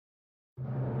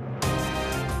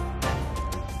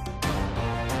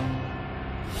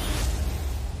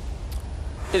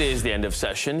It is the end of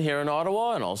session here in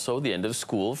Ottawa and also the end of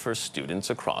school for students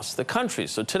across the country.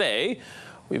 So today,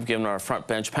 we've given our front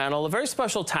bench panel a very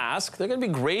special task. They're going to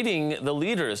be grading the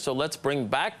leaders. So let's bring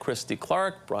back Christy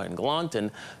Clark, Brian Gallant,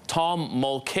 and Tom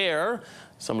Mulcair.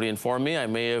 Somebody informed me I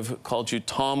may have called you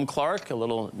Tom Clark, a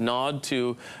little nod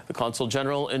to the Consul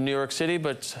General in New York City.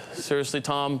 But seriously,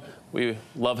 Tom, we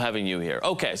love having you here.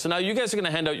 Okay, so now you guys are going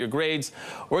to hand out your grades.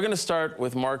 We're going to start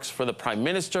with marks for the Prime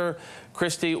Minister.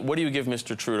 Christy, what do you give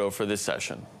Mr. Trudeau for this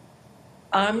session?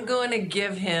 I'm going to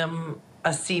give him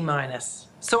a C-.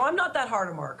 So I'm not that hard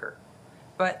a marker,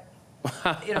 but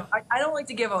you know, I don't like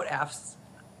to give out Fs,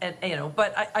 and you know,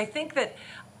 but I think that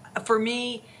for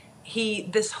me,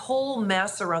 this whole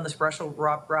mess around the special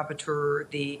rapporteur,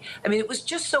 I mean, it was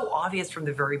just so obvious from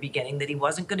the very beginning that he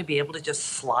wasn't going to be able to just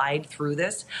slide through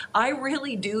this. I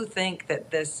really do think that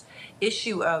this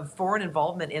issue of foreign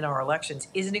involvement in our elections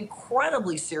is an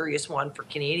incredibly serious one for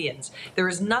Canadians. There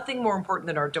is nothing more important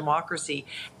than our democracy.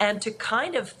 And to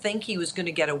kind of think he was going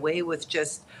to get away with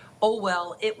just, oh,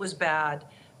 well, it was bad,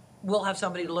 we'll have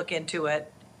somebody to look into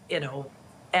it, you know,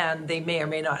 and they may or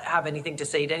may not have anything to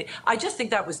say to any. I just think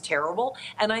that was terrible.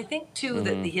 And I think, too,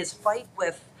 that his fight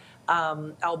with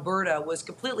Alberta was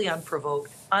completely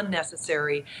unprovoked,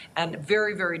 unnecessary, and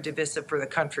very, very divisive for the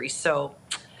country. So,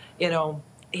 you know,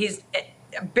 he's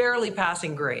barely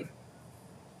passing grade.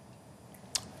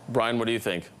 Brian, what do you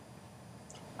think?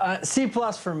 C+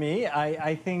 for me.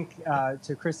 I think,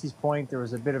 to Christy's point, there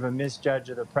was a bit of a misjudge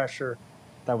of the pressure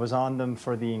that was on them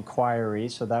for the inquiry,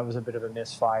 so that was a bit of a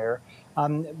misfire.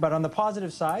 But on the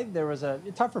positive side, there was a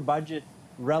tougher budget,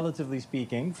 relatively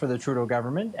speaking, for the Trudeau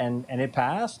government, and it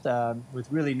passed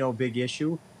with really no big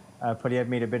issue. Poilievre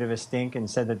made a bit of a stink and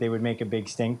said that they would make a big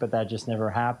stink, but that just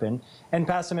never happened. And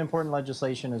passed some important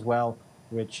legislation as well,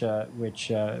 which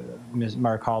Ms.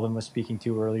 Mark Holland was speaking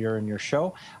to earlier in your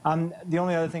show. The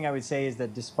only other thing I would say is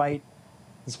that despite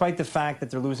the fact that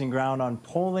they're losing ground on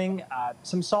polling,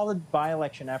 some solid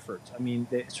by-election efforts. I mean,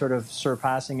 sort of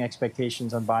surpassing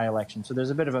expectations on by-election. So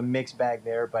there's a bit of a mixed bag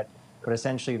there, but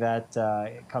essentially that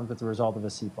comes with the result of a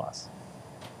C+.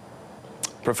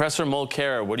 Professor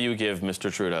Mulcair, what do you give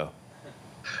Mr. Trudeau?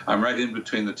 I'm right in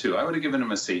between the two. I would have given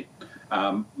him a C,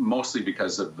 mostly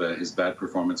because of his bad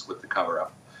performance with the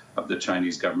cover-up of the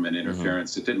Chinese government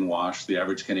interference. It didn't wash. The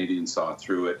average Canadian saw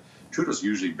through it. Trudeau's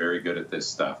usually very good at this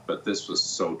stuff, but this was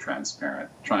so transparent.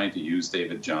 Trying to use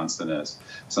David Johnston as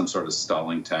some sort of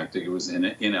stalling tactic, it was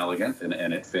inelegant,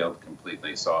 and it failed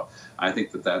completely. So I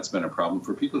think that that's been a problem.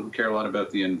 For people who care a lot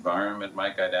about the environment,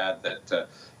 Mike, I'd add that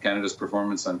Canada's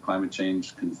performance on climate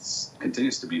change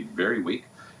continues to be very weak.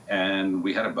 And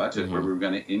we had a budget where we were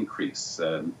going to increase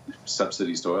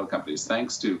subsidies to oil companies.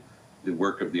 Thanks to the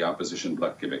work of the opposition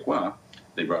Bloc Québécois,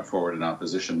 they brought forward an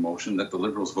opposition motion that the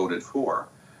Liberals voted for,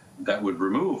 that would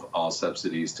remove all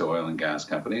subsidies to oil and gas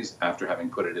companies. After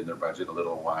having put it in their budget a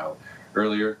little while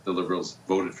earlier, the Liberals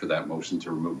voted for that motion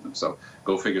to remove them. So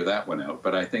go figure that one out.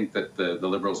 But I think that the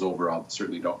Liberals overall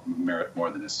certainly don't merit more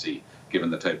than a C,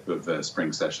 given the type of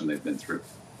spring session they've been through.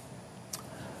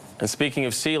 And speaking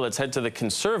of C, let's head to the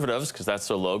Conservatives, because that's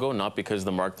their logo, not because of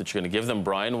the mark that you're going to give them.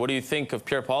 Brian, what do you think of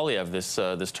Pierre Poilievre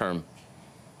this term?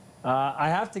 I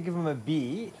have to give him a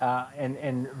B,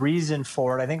 and reason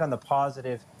for it, I think on the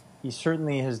positive, he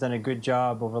certainly has done a good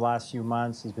job over the last few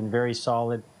months. He's been very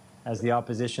solid as the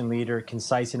opposition leader,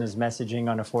 concise in his messaging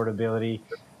on affordability.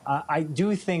 I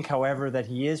do think, however, that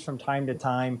he is from time to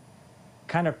time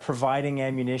kind of providing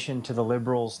ammunition to the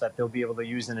Liberals that they'll be able to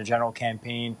use in a general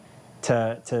campaign,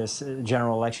 to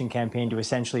general election campaign, to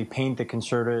essentially paint the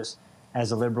Conservatives,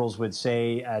 as the Liberals would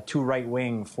say, too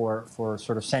right-wing for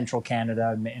sort of central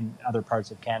Canada and other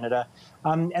parts of Canada.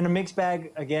 And a mixed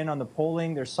bag, again, on the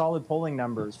polling. There's solid polling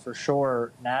numbers, for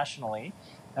sure, nationally,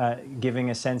 giving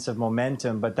a sense of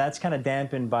momentum. But that's kind of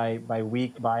dampened by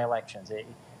weak by-elections.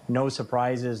 No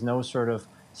surprises, no sort of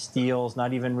steals,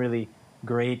 not even really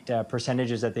great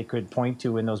percentages that they could point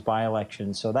to in those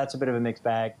by-elections. So that's a bit of a mixed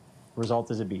bag.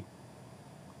 Result is a B.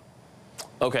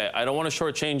 Okay, I don't want to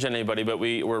shortchange anybody, but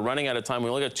we're running out of time. We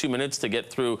only got 2 minutes to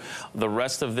get through the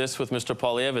rest of this with Mr.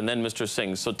 Poilievre and then Mr.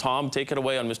 Singh. So, Tom, take it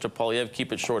away on Mr. Poilievre.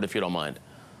 Keep it short if you don't mind.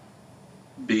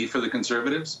 B for the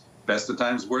Conservatives. Best of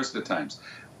times, worst of times.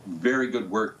 Very good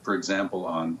work, for example,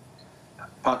 on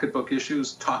pocketbook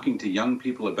issues, talking to young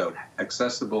people about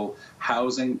accessible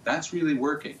housing. That's really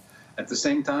working. At the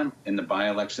same time, in the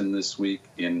by-election this week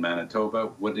in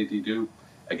Manitoba, what did he do?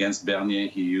 Against Bernier,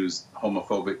 he used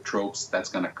homophobic tropes. That's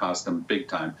going to cost him big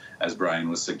time, as Brian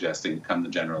was suggesting, come the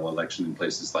general election in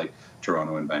places like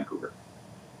Toronto and Vancouver.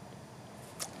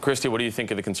 Christy, what do you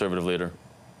think of the Conservative leader?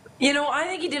 You know, I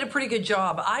think he did a pretty good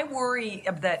job. I worry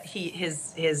that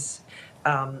his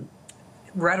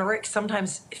rhetoric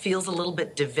sometimes feels a little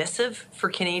bit divisive for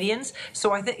Canadians.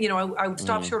 So I think, you know, I would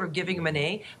stop short of giving him an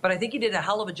A, but I think he did a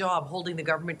hell of a job holding the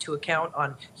government to account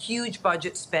on huge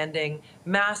budget spending,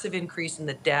 massive increase in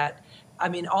the debt. I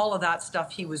mean, all of that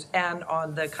stuff and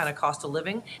on the kind of cost of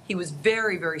living. He was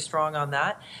very, very strong on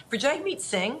that. For Jagmeet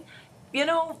Singh, you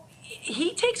know,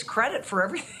 he takes credit for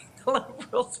everything the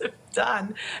Liberals have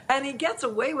done, and he gets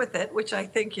away with it, which I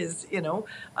think is, you know,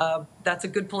 that's a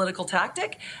good political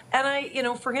tactic. And you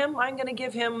know, for him, I'm going to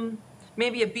give him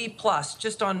maybe a B plus,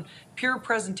 just on pure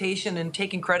presentation and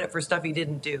taking credit for stuff he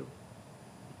didn't do.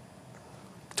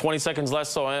 20 seconds left,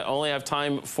 so I only have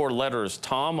time for letters.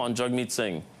 Tom, on Jagmeet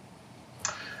Singh.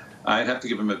 I'd have to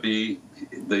give him a B.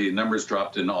 The numbers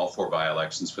dropped in all 4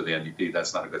 by-elections for the NDP.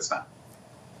 That's not a good sign.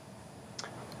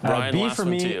 Brian, B last for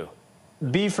one me. to you.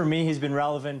 B for me, he's been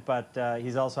relevant, but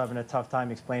he's also having a tough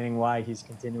time explaining why he's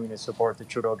continuing to support the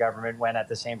Trudeau government when at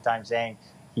the same time saying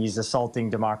he's assaulting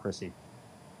democracy.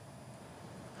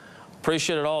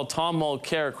 Appreciate it all. Tom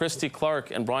Mulcair, Christy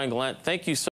Clark, and Brian Gallant, thank you so